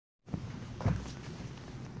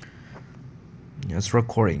It's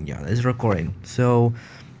recording. Yeah, it's recording. So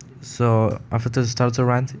after the start the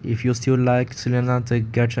rant, if you still like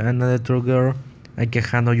SelenaTheGachaAndEditorGirl, I can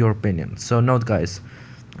handle your opinion. So note, guys,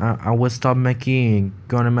 I will stop making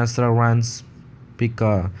GamingMaster rants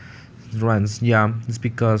because yeah, it's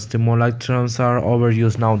because the more like terms are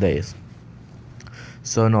overused nowadays.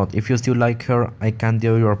 So note, if you still like her, I can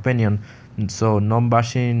deal your opinion. So non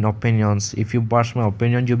bashing opinions. If you bash my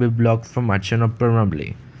opinion, you'll be blocked from my channel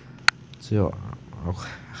permanently. So I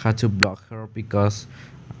had to block her because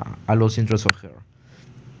I lost interest of her.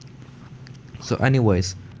 So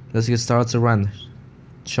anyways, let's get started the rant,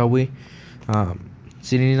 shall we?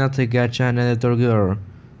 SelenaTheGachaAndEditorGirl.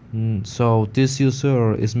 So this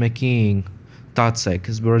user is making toxic.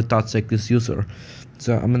 It's very toxic, this user.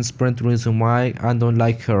 So I'm gonna explain the reason why I don't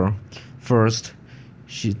like her. First,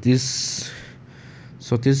 this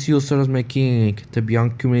user is making the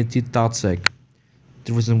Beyond community toxic.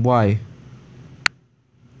 The reason why,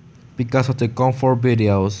 because of the comfort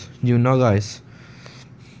videos, you know, guys.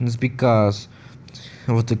 It's because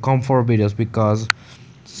of the comfort videos. Because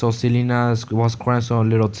so Selena was crying on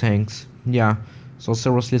little things. Yeah. So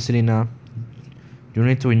seriously, Selena, you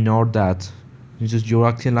need to ignore that. You're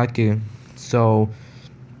acting like it. So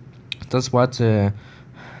that's what the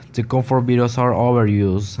comfort videos are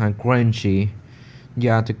overused and cringy.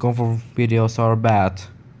 Yeah, the comfort videos are bad.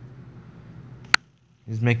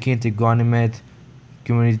 It's making the anime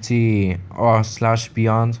community or slash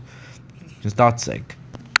beyond just toxic.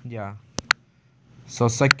 Yeah. So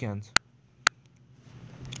second,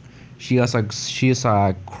 she is a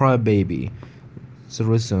crybaby. The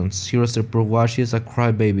reason, seriously prove why she is a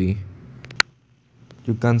crybaby.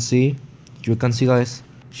 You can see, guys,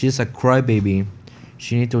 she's a crybaby.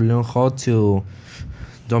 She need to learn how to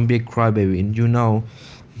don't be a crybaby, you know.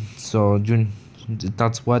 So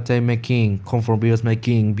that's what I'm making comfort videos,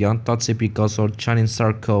 making beyond toxic because of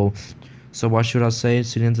ShinningStarco. So what should I say?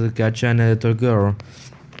 SelenaTheGachaAndEditorGirl.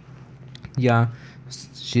 Yeah,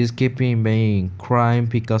 she's keeping being crying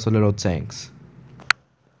because of little things.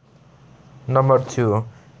 Number 2,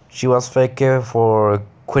 she was fake for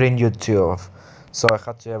quitting YouTube. So I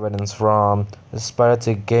had the evidence from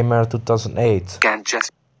SpideyTheGamer2008.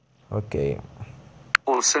 Okay.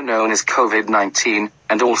 Also known as COVID-19,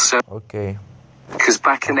 and also okay. Because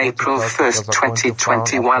back in April 1st,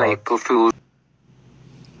 2020, while April Fool.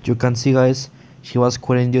 You can see, guys, she was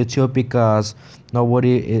quitting YouTube because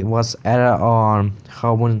nobody was added on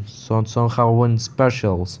Halloween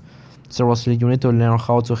specials. Seriously, you need to learn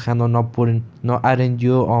how to handle not adding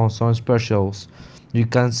you on some specials. You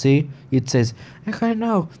can see it says, "Okay,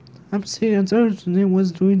 now I'm seeing Thursday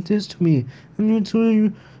was doing this to me. I'm going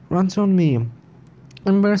to rant on me.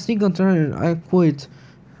 I'm very single turn. I quit.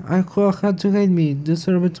 I had to hate me.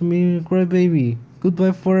 Deserve it to me, cry baby.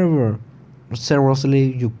 Goodbye forever."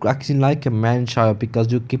 Seriously, you acting like a man child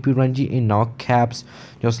because you keep it ranging in all caps,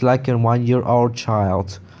 just like a 1-year-old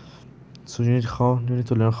child. So you need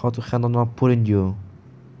to learn how to handle not putting you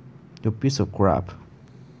piece of crap.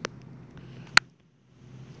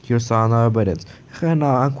 Here's another evidence. Hey,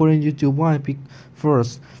 now I'm quitting YouTube. Why?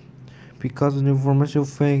 First, because the information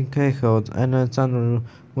fake held and Alexander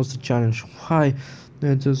was the challenge. Why?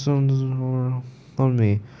 It is on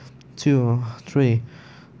me. 2, 3.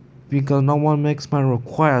 Because no one makes my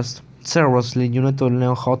request. Seriously, you need to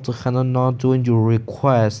learn how to handle not doing your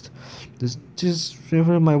request. This is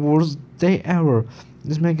really my worst day ever.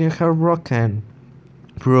 This making her broken.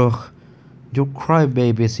 Bro, you cry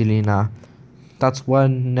baby, Selena. That's why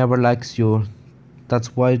never likes you.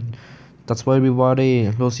 That's why everybody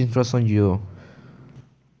loses interest on you.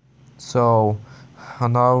 So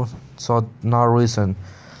now reason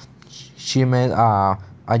she made a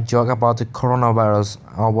joke about the coronavirus,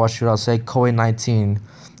 or what should I say, COVID-19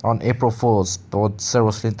 on April Fool's. But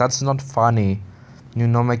seriously, that's not funny. You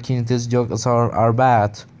know, making these jokes are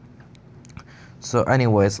bad. So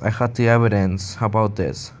anyways, I had the evidence about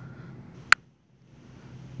this.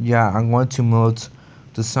 Yeah, I'm going to mute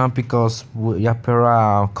the sound because we have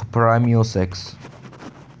copyright music.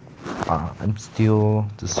 I'm still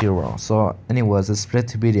to 0. So anyways, let's play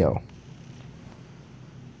the video.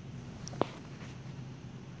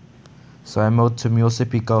 So I moved to music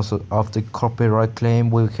because of the copyright claim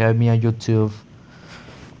we have me on YouTube.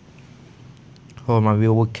 Oh, maybe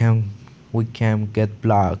we can get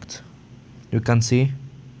blocked. You can see.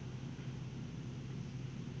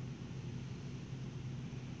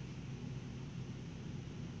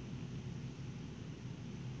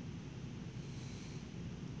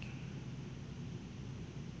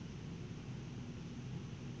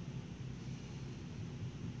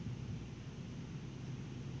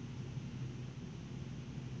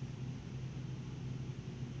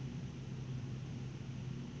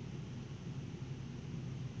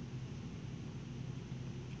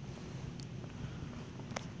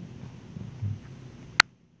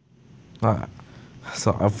 So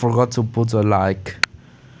I forgot to put a like.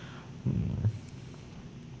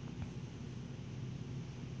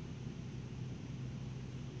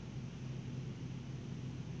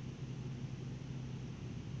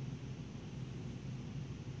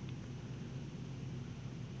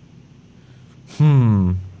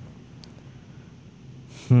 Hmm.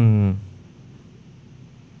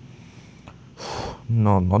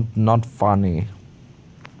 No, not funny.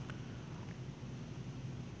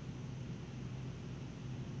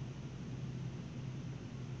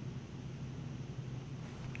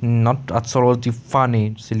 Not absolutely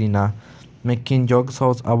funny, Selena. Making jokes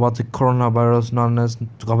about the coronavirus known as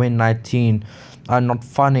COVID-19 are not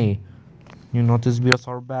funny. You know, these videos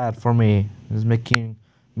are bad for me. It's making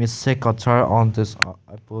me sick or tired on this.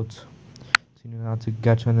 I put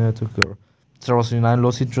SelenaTheGachaAndEditorGirl. Seriously, I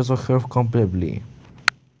lost interest of her completely.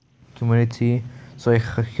 Community, so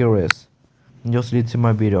here is. Just deleted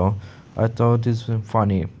my video. I thought this was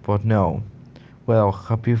funny, but no. Well,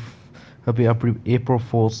 happy April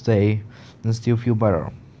Fool's Day, and still feel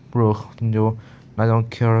better. Bro, no, I don't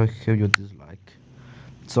care if you dislike.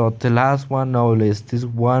 So the last one, no list. This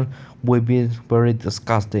one will be very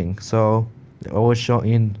disgusting. So I will show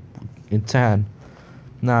in 10,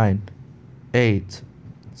 9, 8,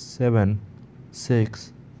 7,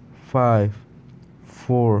 6, 5,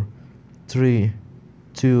 4, 3,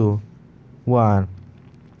 2, 1.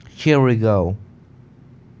 Here we go.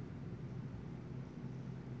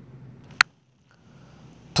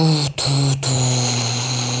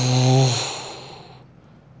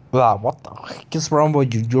 Wow, what the heck is wrong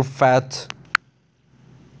with you? You're fat.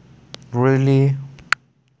 Really?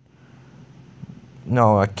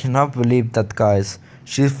 No, I cannot believe that, guys.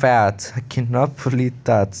 She's fat. I cannot believe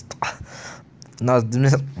that. No,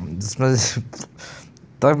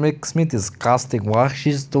 that makes me disgusting. Why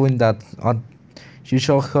she's doing that? She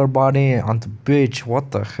showed her body on the beach.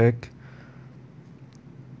 What the heck?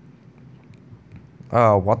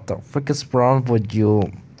 Oh, what the frick is wrong with you?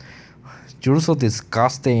 You're so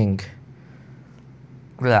disgusting.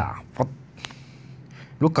 Yeah, what?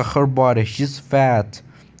 Look at her body. She's fat.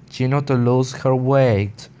 She not to lose her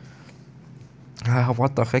weight.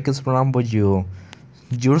 What the heck is wrong with you?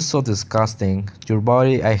 You're so disgusting. Your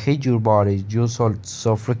body, I hate your body. You're so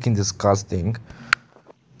freaking disgusting.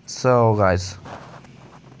 So guys.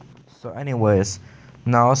 So anyways,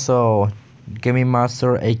 now so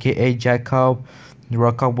GamingMaster aka Jacob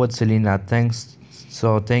rock up with Selena. Thank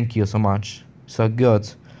you so much. So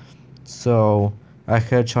good. So I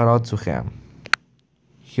had shout out to him.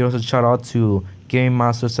 Here's a shout out to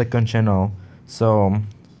GamingMaster second channel. So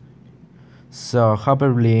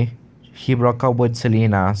happily he broke up with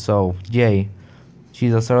Selena. So yay, she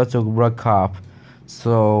decided to break up.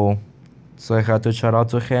 So I had to shout out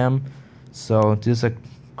to him. So this is a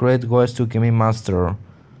great voice to GamingMaster.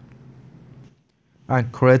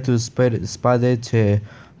 And credit to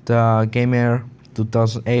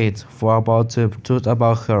SpideyTheGamer2008 for about to truth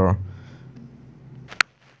about her.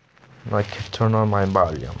 Like turn on my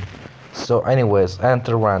volume. So anyways,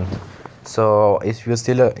 enter rant. So if you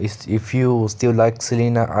still like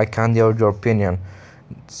Selena, I can't hear your opinion.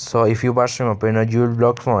 So if you watch my opinion, you'll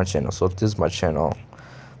block from my channel. So this is my channel.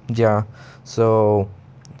 Yeah. So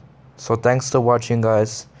thanks for watching,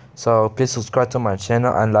 guys. So please subscribe to my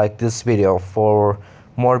channel and like this video for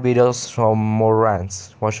more videos from more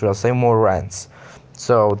rants. What should I say? More rants.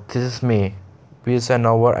 So this is me. Peace and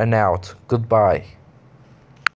over and out. Goodbye.